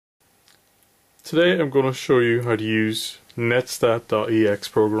Today I'm going to show you how to use Netstat.ex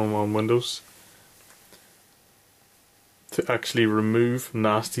program on Windows to actually remove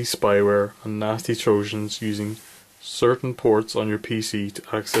nasty spyware and nasty trojans using certain ports on your PC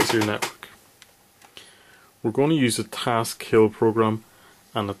to access your network. We're going to use a taskkill program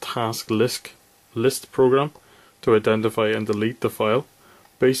and a tasklist program to identify and delete the file.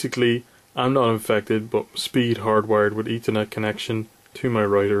 Basically, I'm not infected, but speed hardwired with Ethernet connection to my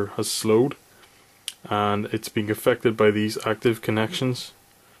router has slowed, and it's being affected by these active connections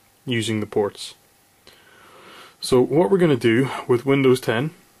using the ports. So what we're going to do with Windows 10,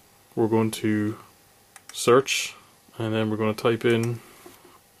 we're going to search, and then we're going to type in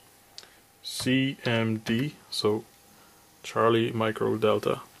CMD, so Charlie Micro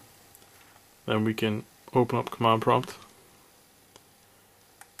Delta. Then we can open up Command Prompt.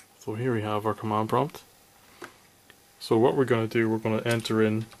 So here we have our Command Prompt. So what we're going to do, we're going to enter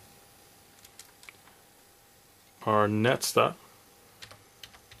in our Netstat.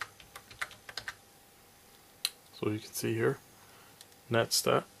 So you can see here,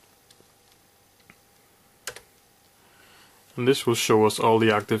 Netstat. And this will show us all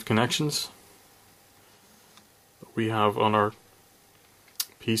the active connections that we have on our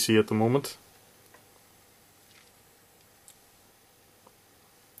PC at the moment.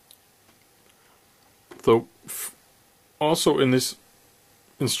 So also in this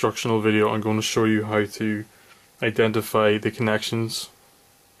instructional video, I'm going to show you how to identify the connections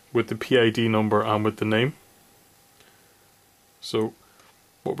with the PID number and with the name. So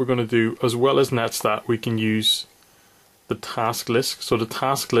what we're going to do, as well as Netstat, we can use the task list. So the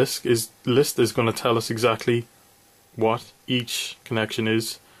task list is going to tell us exactly what each connection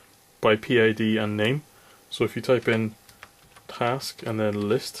is by PID and name. So if you type in task and then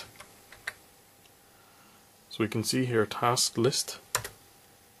list, so we can see here task list.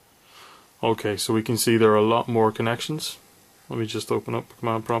 Okay, so we can see there are a lot more connections. Let me just open up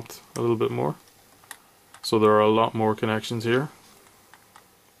Command Prompt a little bit more. So there are a lot more connections here.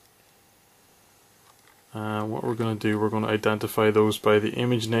 And what we're going to do, we're going to identify those by the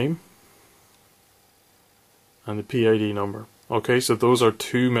image name and the PID number. Okay, so those are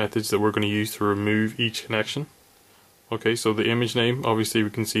two methods that we're going to use to remove each connection. Okay, so the image name, obviously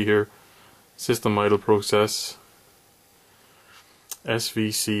we can see here, system idle process,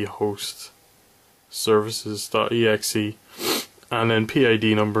 svc host services.exe, and then PID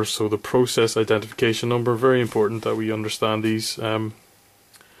number, so the process identification number. Very important that we understand these. If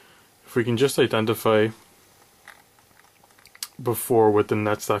we can just identify before with the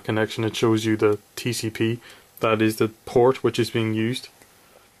Netstat connection, it shows you the TCP, that is the port which is being used.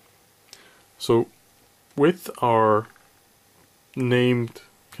 So with our named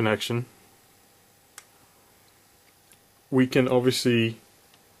connection, we can obviously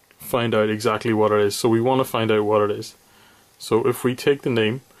find out exactly what it is. So we want to find out what it is. So if we take the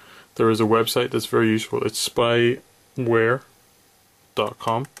name, there is a website that's very useful. It's spyware.com,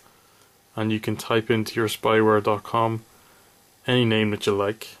 and you can type into your spyware.com any name that you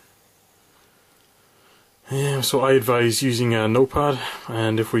like. So I advise using a notepad,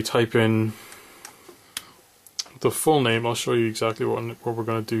 and if we type in the full name, I'll show you exactly what we're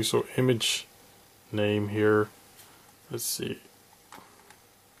going to do. So image name here, let's see,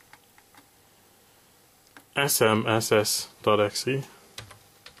 smss.exe.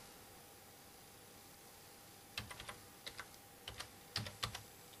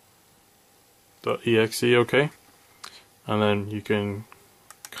 .exe, okay, and then you can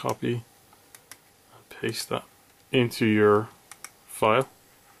copy and paste that into your file.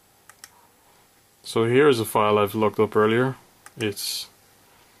 So here's a file I've looked up earlier. It's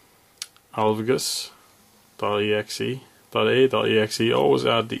alvegus.exe.a.exe. Always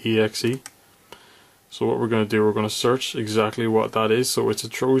add the exe. So what we're going to do, we're going to search exactly what that is. So it's a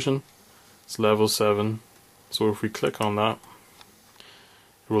Trojan, it's level 7. So if we click on that,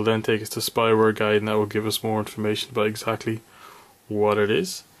 it will then take us to spyware guide, and that will give us more information about exactly what it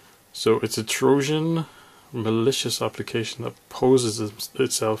is. So it's a Trojan malicious application that poses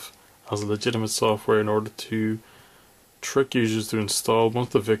itself as legitimate software in order to trick users to install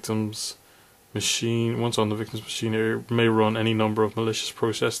once on the victim's machine, it may run any number of malicious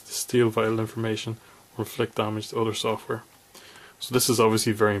processes to steal vital information or inflict damage to other software. So this is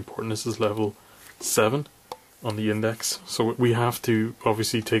obviously very important. This is level 7 on the index. So we have to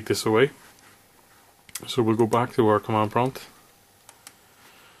obviously take this away. So we'll go back to our Command Prompt,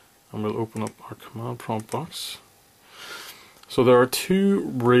 and we'll open up our Command Prompt box. So there are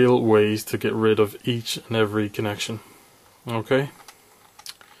two real ways to get rid of each and every connection. Okay.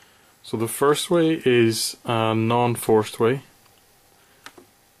 So the first way is a non-forced way,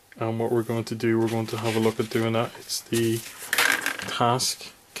 and what we're going to do, we're going to have a look at doing that. It's the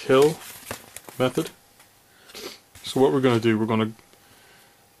taskkill method. So what we're going to do, we're going to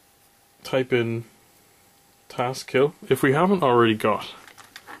type in taskkill. If we haven't already got,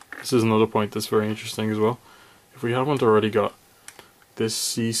 this is another point that's very interesting as well, if we haven't already got this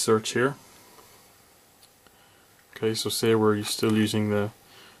C search here, okay, so say we're still using the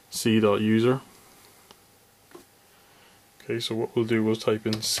c.user, okay, so what we'll do, we'll type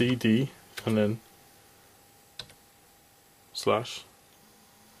in cd and then slash,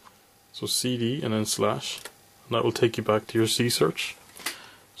 so cd and then slash, and that will take you back to your C search.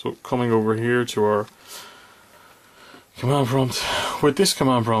 So coming over here to our command prompt, with this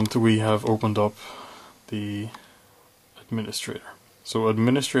command prompt we have opened up the administrator. So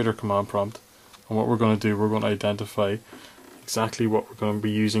administrator command prompt, and what we're going to do, we're going to identify exactly what we're going to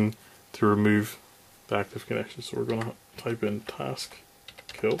be using to remove the active connection. So we're going to type in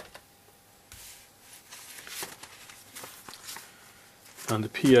taskkill and the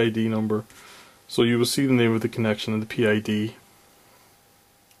PID number. So you will see the name of the connection and the PID,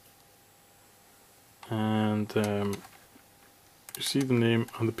 and you see the name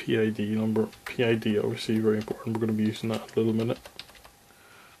and the PID number. PID obviously very important, we're going to be using that in a little minute.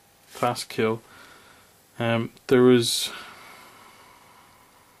 Taskkill. There was,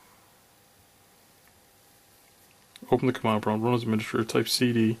 open the command prompt, run as administrator, type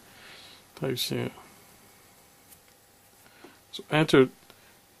cd, type c. So enter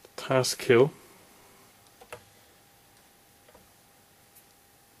taskkill.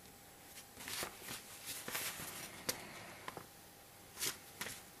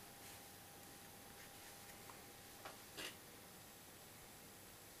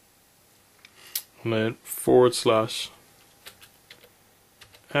 And then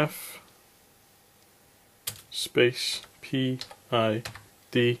 /F space PID,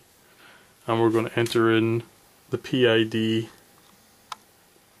 and we're going to enter in the PID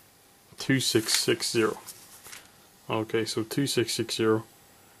 2660. Okay, so 2660,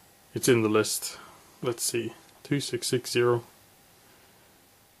 it's in the list. Let's see, 2660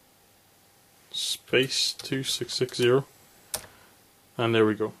 space 2660, and there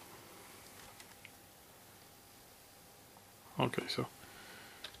we go. Okay, so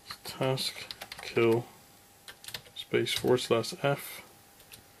taskkill space /F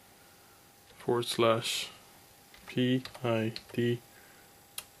 /PID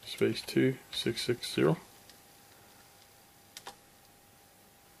space 2660.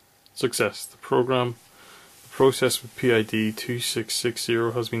 Success. The process with PID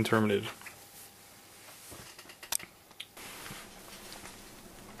 2660 has been terminated.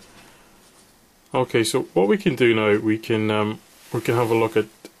 Okay, so what we can do now, we can have a look at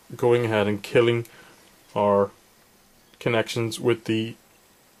going ahead and killing our connections with the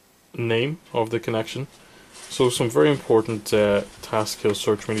name of the connection. So some very important taskkill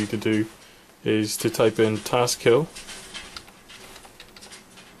search we need to do is to type in taskkill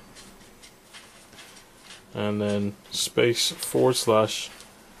and then space / and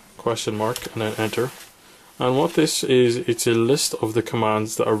then enter. And what this is, it's a list of the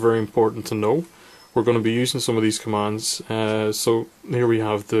commands that are very important to know. We're going to be using some of these commands. So here we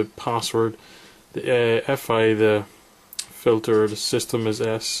have the password, the FI, the filter, the system is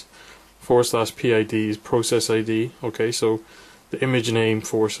S, /PID is process ID. Okay, so the image name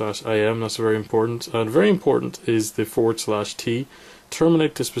 /IM, that's very important. And very important is the /T,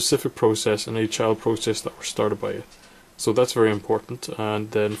 terminate the specific process and a child process that were started by it. So that's very important.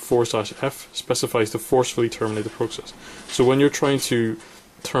 And then /F specifies to forcefully terminate the process. So when you're trying to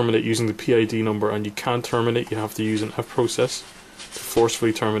terminate using the PID number and you can't terminate, you have to use an F process to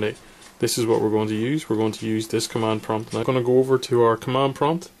forcefully terminate. This is what we're going to use. We're going to use this command prompt. Now I'm going to go over to our command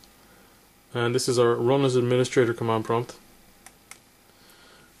prompt, and this is our run as administrator command prompt.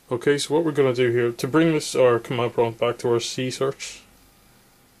 Okay, so what we're going to do here, to bring our command prompt back to our C search,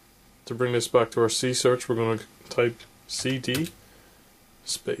 we're going to type cd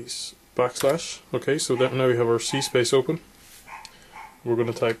space /. Okay, so that now we have our C space open. We're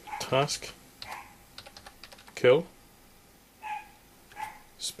going to type taskkill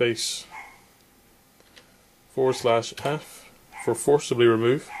space /F for forcibly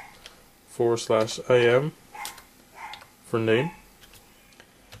remove, /IM for name,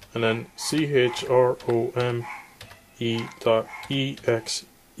 and then CHROME.exe.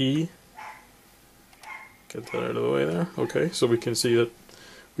 Get that out of the way there. Okay, so we can see that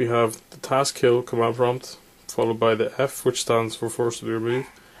we have the taskkill command prompt followed by the F, which stands for forcibly remove,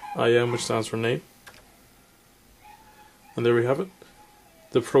 IM, which stands for name, and there we have it.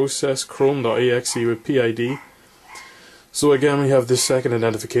 The process chrome.exe with PID So again, we have this second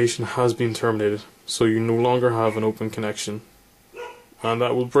identification has been terminated, so you no longer have an open connection, and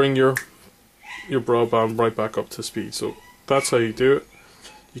that will bring your broadband right back up to speed. So that's how you do it.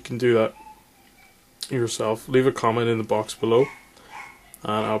 You can do that yourself. Leave a comment in the box below,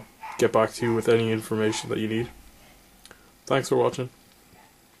 and I'll get back to you with any information that you need. Thanks for watching.